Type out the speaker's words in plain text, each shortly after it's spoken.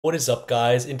What is up,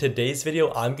 guys? In today's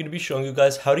video, I'm going to be showing you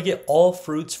guys how to get all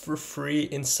fruits for free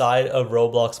inside of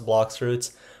Roblox Blox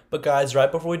fruits. But guys,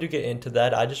 right before we do get into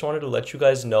that, I just wanted to let you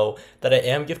guys know that I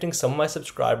am gifting some of my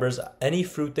subscribers any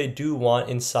fruit they do want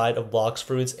inside of Blox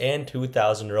fruits and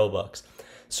 2,000 Robux.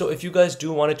 So if you guys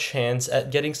do want a chance at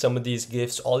getting some of these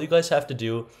gifts, all you guys have to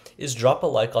do is drop a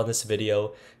like on this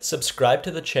video, subscribe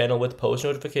to the channel with post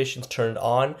notifications turned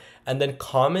on, and then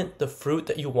comment the fruit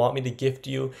that you want me to gift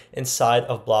you inside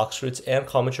of Blox fruits, and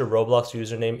comment your Roblox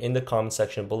username in the comment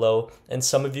section below, and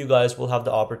some of you guys will have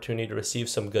the opportunity to receive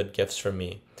some good gifts from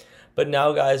me. But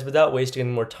now guys, without wasting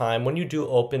any more time, when you do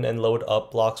open and load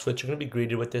up Blox fruits, you're going to be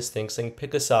greeted with this thing saying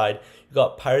pick a side. You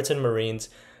got Pirates and Marines.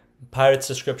 Pirates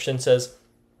description says,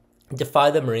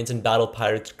 defy the Marines and battle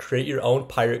pirates, create your own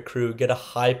pirate crew, get a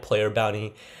high player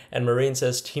bounty. And Marine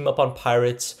says team up on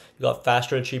pirates, you got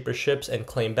faster and cheaper ships and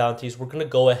claim bounties. We're gonna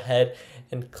go ahead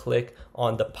and click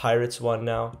on the pirates one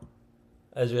now.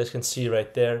 As you guys can see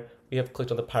right there, we have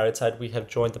clicked on the pirate side, we have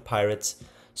joined the pirates.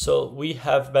 So we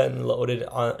have been loaded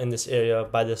on in this area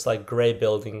by this like gray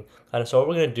building kind of. So what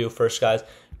we're gonna do first, guys,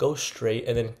 go straight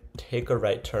and then take a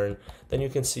right turn. Then you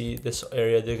can see this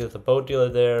area. They got the boat dealer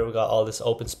there. We got all this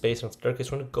open space and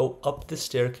staircase. We're gonna go up the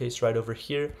staircase right over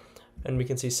here, and we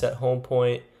can see set home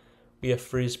point. We have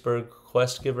Freesburg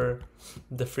quest giver.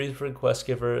 The Freesburg quest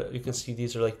giver, you can see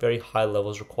these are like very high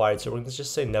levels required. So we're gonna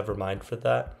just say never mind for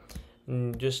that,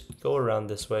 and just go around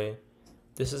this way.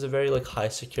 This is a very like high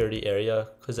security area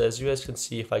because as you guys can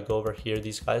see, if I go over here,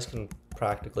 these guys can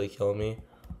practically kill me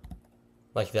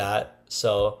like that.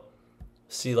 So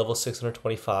sea level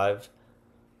 625.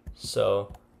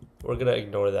 So we're gonna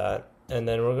ignore that, and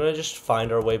then we're gonna just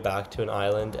find our way back to an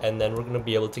island, and then we're gonna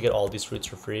be able to get all these fruits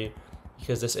for free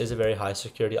because this is a very high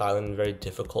security island and very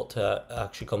difficult to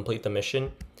actually complete the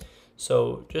mission.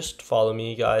 So just follow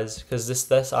me, guys, because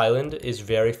this island is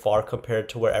very far compared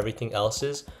to where everything else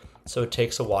is. So it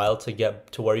takes a while to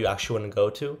get to where you actually want to go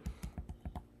to.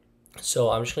 So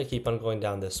I'm just going to keep on going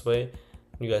down this way.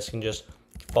 You guys can just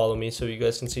follow me so you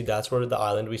guys can see that's where the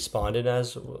island we spawned in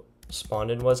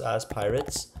was as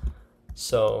pirates.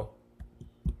 So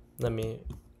let me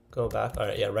go back. All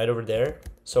right, yeah, right over there.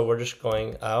 So we're just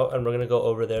going out and we're going to go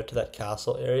over there to that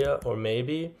castle area, or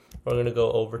maybe we're going to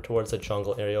go over towards the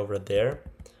jungle area over there.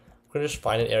 We're gonna just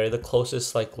find an area, the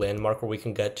closest like landmark where we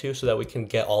can get to, so that we can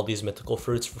get all these mythical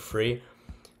fruits for free,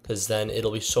 because then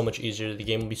it'll be so much easier. The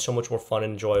game will be so much more fun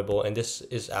and enjoyable, and this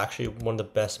is actually one of the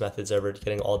best methods ever to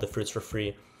getting all the fruits for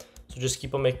free. So just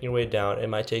keep on making your way down. It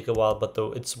might take a while, but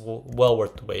it's well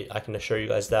worth the wait, I can assure you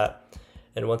guys that.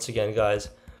 And once again, guys,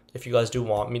 if you guys do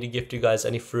want me to gift you guys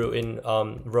any fruit in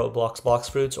Roblox Blox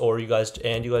fruits, or you guys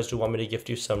do want me to gift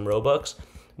you some Robux,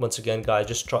 once again, guys,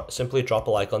 just simply drop a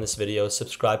like on this video,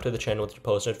 subscribe to the channel with your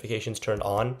post notifications turned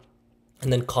on,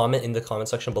 and then comment in the comment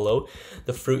section below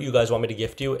the fruit you guys want me to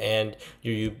gift you and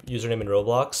your username in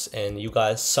Roblox, and you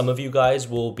guys, some of you guys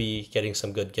will be getting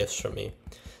some good gifts from me.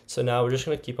 So now we're just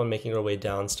going to keep on making our way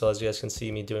down still, as you guys can see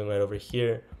me doing right over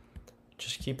here.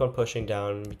 Just keep on pushing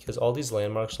down because all these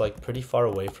landmarks are like pretty far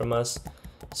away from us,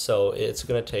 so it's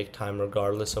going to take time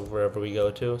regardless of wherever we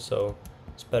go to. So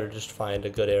it's better just find a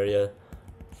good area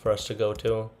for us to go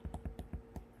to.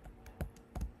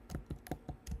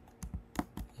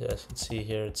 Yeah, as you can see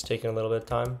here, it's taking a little bit of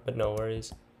time, but no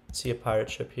worries. See a pirate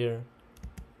ship here.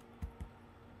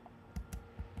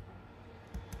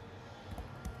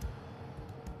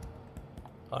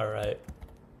 Alright.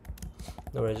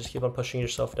 No worries, just keep on pushing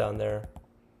yourself down there.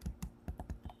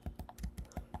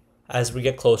 As we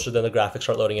get closer, then the graphics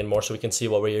start loading in more so we can see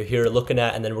what we're here looking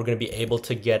at, and then we're going to be able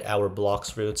to get our Blox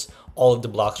fruits, all of the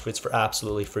Blox fruits for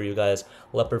absolutely free, you guys.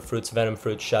 Leopard fruits, venom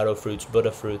fruits, shadow fruits,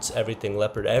 Buddha fruits, everything,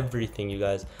 leopard, everything, you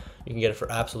guys. You can get it for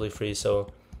absolutely free.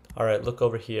 So, alright, look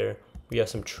over here. We have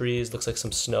some trees, looks like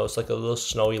some snow. It's like a little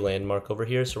snowy landmark over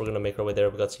here, so we're going to make our way there.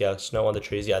 We got, yeah, snow on the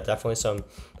trees. Yeah, definitely some,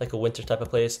 like a winter type of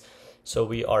place. So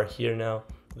we are here now.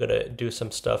 We're going to do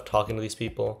some stuff, talking to these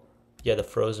people. Yeah, the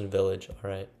frozen village,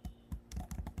 alright.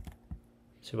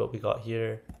 See what we got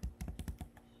here.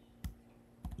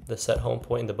 The set home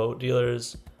point in the boat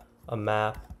dealers, a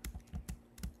map.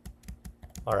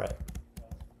 Alright.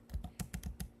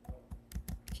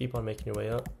 Keep on making your way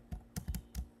up.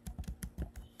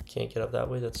 Can't get up that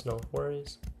way, that's no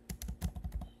worries.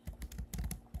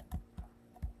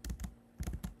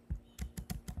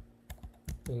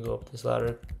 You can go up this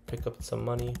ladder, pick up some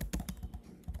money.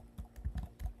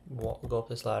 Go up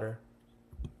this ladder.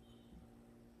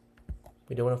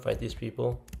 We don't want to fight these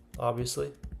people,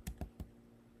 obviously.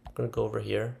 I'm gonna go over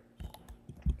here.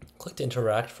 Click to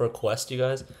interact for a quest, you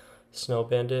guys. Snow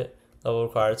bandit, level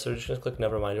required, so we're just gonna click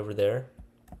never mind over there.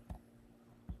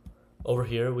 Over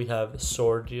here we have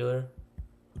sword dealer.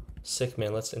 Sick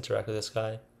man, let's interact with this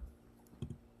guy.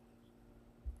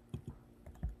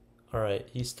 Alright,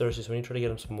 he's thirsty, so we need to try to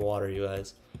get him some water, you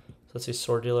guys. So let's see,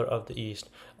 sword dealer of the east.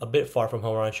 A bit far from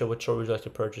home, aren't you? Which sword would you like to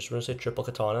purchase? We're gonna say triple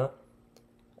katana.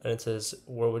 And it says,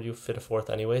 where would you fit a fourth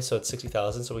anyway? So it's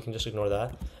 60,000, so we can just ignore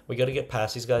that. We gotta get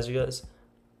past these guys, you guys.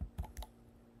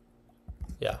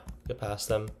 Yeah, get past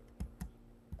them.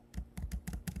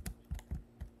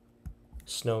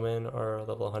 Snowmen are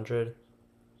level 100.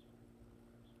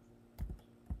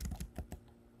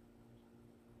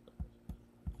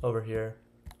 Over here.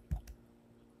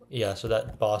 Yeah, so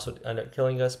that boss would end up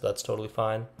killing us, but that's totally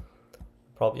fine.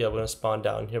 Probably, yeah, we're gonna spawn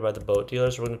down here by the boat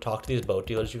dealers. We're gonna talk to these boat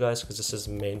dealers, you guys, because this is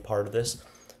the main part of this.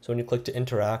 So when you click to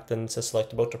interact, then it says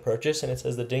select a boat to purchase, and it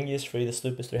says the dinghy is free, the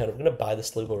sloop is 300. We're gonna buy the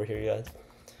sloop over here, you guys.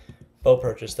 Boat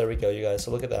purchase, there we go, you guys.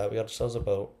 So look at that, we got ourselves a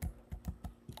boat.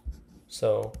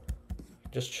 So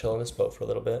just chill in this boat for a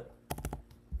little bit.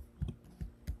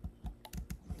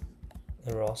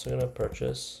 And we're also gonna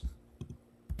purchase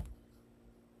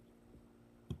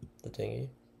the dinghy.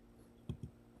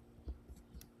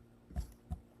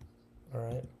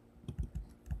 Alright.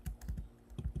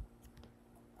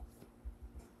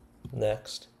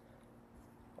 Next.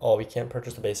 Oh, we can't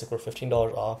purchase the basic. We're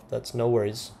 $15 off. That's no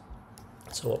worries.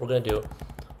 So what we're going to do,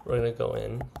 we're going to go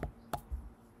in.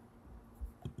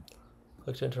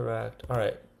 Click to interact.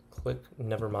 Alright. Click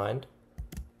never mind.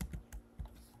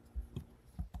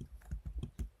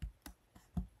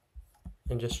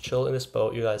 And just chill in this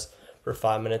boat, you guys, for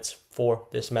 5 minutes for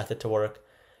this method to work.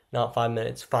 Not 5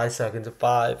 minutes, 5 seconds.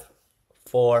 5,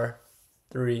 4,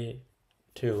 3,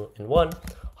 2, and 1.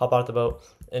 Hop out of the boat,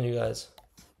 and you guys.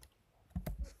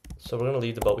 So we're gonna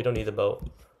leave the boat. We don't need the boat.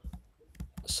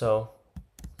 So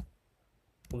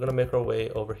we're gonna make our way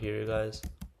over here, you guys,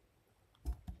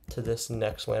 to this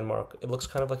next landmark. It looks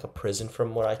kind of like a prison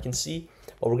from what I can see,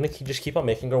 but we're gonna just keep on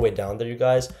making our way down there, you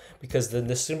guys, because then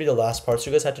this is gonna be the last part. So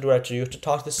you guys have to do what I have to do. You have to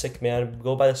talk to the sick man,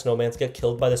 go by the snowman, get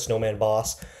killed by the snowman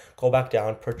boss, go back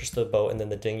down, purchase the boat, and then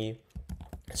the dinghy.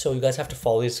 So you guys have to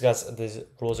follow these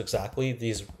rules exactly.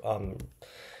 These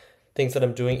things that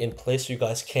I'm doing in place, so you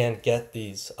guys can get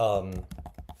these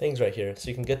things right here. So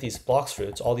you can get these Blox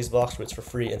fruits, all these Blox fruits for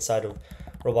free inside of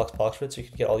Roblox Blox fruits. So you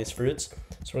can get all these fruits.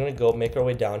 So we're gonna go make our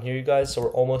way down here, you guys. So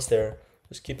we're almost there.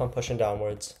 Just keep on pushing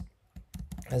downwards,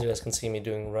 as you guys can see me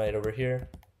doing right over here.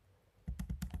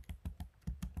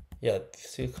 Yeah,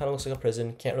 see, it kind of looks like a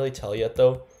prison. Can't really tell yet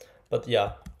though, but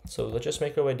yeah. So let's just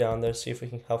make our way down there, see if we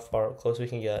can, how far close we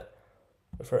can get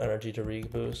for energy to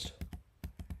reboost.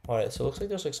 Alright, so it looks like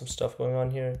there's like some stuff going on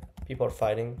here. People are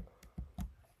fighting.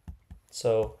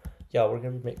 So yeah,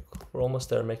 we're almost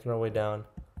there, making our way down.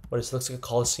 What is it? Looks like a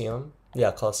Coliseum. Yeah,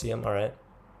 Coliseum, alright.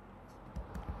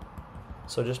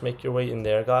 So just make your way in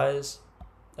there, guys.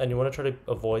 And you want to try to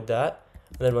avoid that.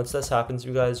 And then once this happens,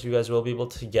 you guys will be able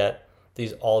to get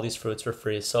all these fruits for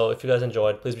free. So if you guys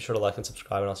enjoyed, please be sure to like and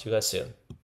subscribe, and I'll see you guys soon.